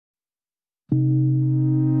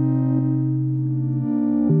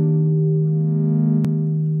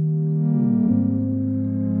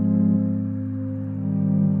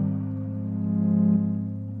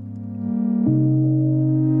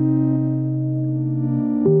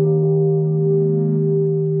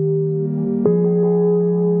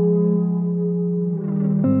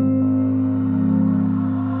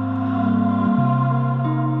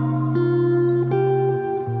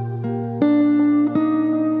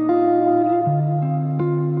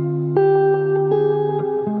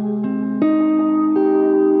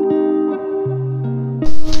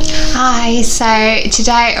Hi, so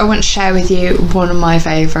today I want to share with you one of my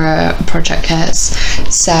favourite project kits.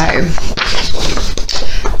 So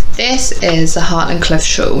this is the Hartland Cliff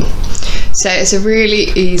Shawl. So it's a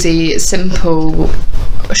really easy, simple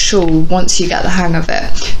shawl once you get the hang of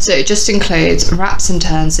it. So it just includes wraps and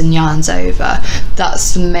turns and yarns over.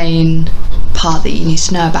 That's the main part that you need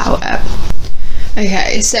to know about it.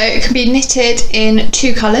 Okay, so it can be knitted in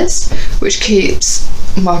 2 colours, which creates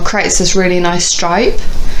this really nice stripe.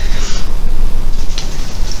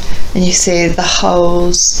 And you see the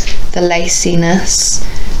holes, the laciness,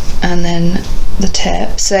 and then the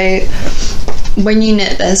tip. So when you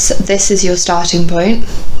knit this, this is your starting point,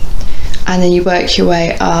 and then you work your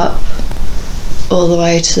way up all the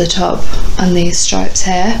way to the top on these stripes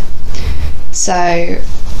here. So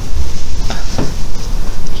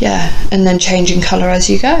yeah, and then changing colour as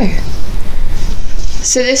you go.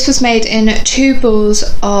 So this was made in 2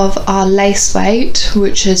 balls of our lace weight,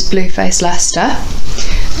 which is Blue Faced Leicester.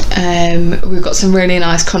 We've got some really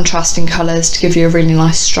nice contrasting colours to give you a really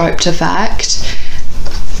nice striped effect.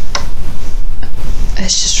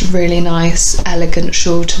 It's just a really nice, elegant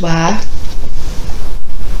shawl to wear.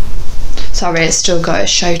 Sorry, it's still got a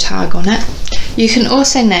show tag on it. You can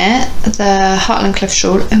also knit the Hartland Cliff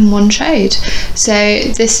Shawl in 1 shade. So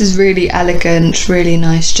this is really elegant, really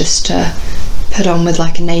nice just to put on with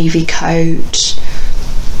like a navy coat.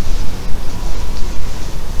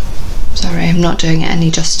 Sorry, I'm not doing it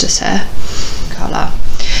any justice here. Colour.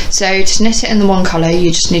 So to knit it in the 1 colour,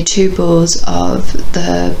 you just need 2 balls of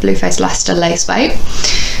the Blue Faced Leicester lace weight.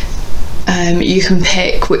 You can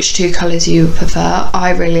pick which 2 colours you prefer.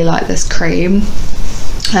 I really like this cream.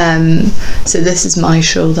 So this is my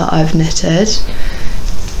shawl that I've knitted.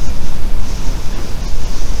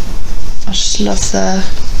 I just love the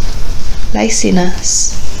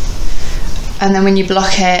laciness. And then when you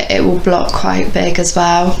block it, it will block quite big as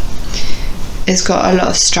well. It's got a lot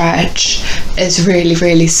of stretch. It's really,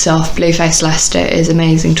 really soft. Blue Faced Leicester is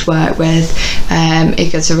amazing to work with.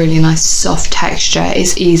 It gives a really nice soft texture.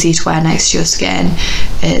 It's easy to wear next to your skin.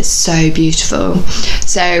 It's so beautiful.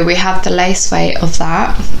 So we have the lace weight of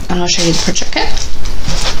that, and I'll show you the project kit.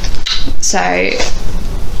 So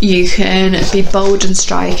you can be bold and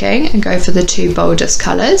striking and go for the 2 boldest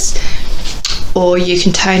colours, or you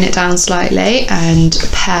can tone it down slightly and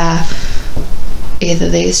pair either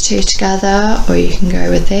these 2 together, or you can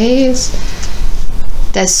go with these.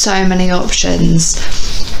 There's so many options.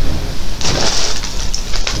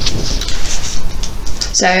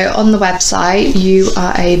 So on the website you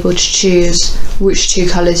are able to choose which 2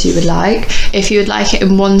 colours you would like. If you would like it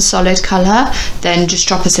in 1 solid colour, then just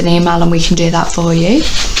drop us an email and we can do that for you.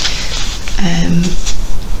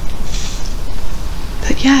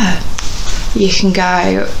 But yeah, you can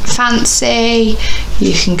go fancy,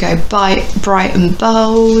 you can go bright and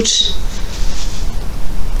bold.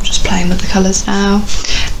 I'm just playing with the colours now.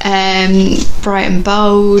 Bright and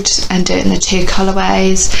bold, and do it in the 2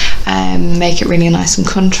 colourways, make it really nice and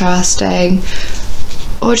contrasting,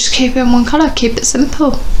 or just keep it in 1 colour, keep it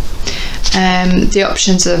simple. The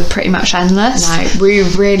options are pretty much endless. We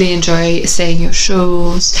really enjoy seeing your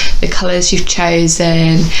shawls, the colours you've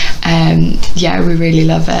chosen. Yeah, we really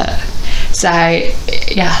love it. So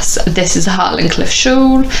yes, this is a Hartland Cliff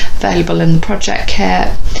Shawl, available in the project kit,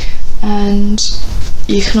 and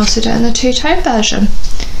you can also do it in the 2-tone version.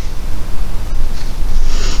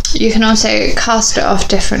 You can also cast it off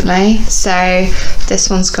differently. So this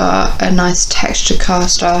one's got a nice textured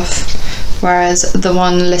cast off, whereas the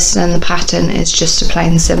one listed in the pattern is just a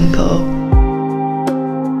plain simple.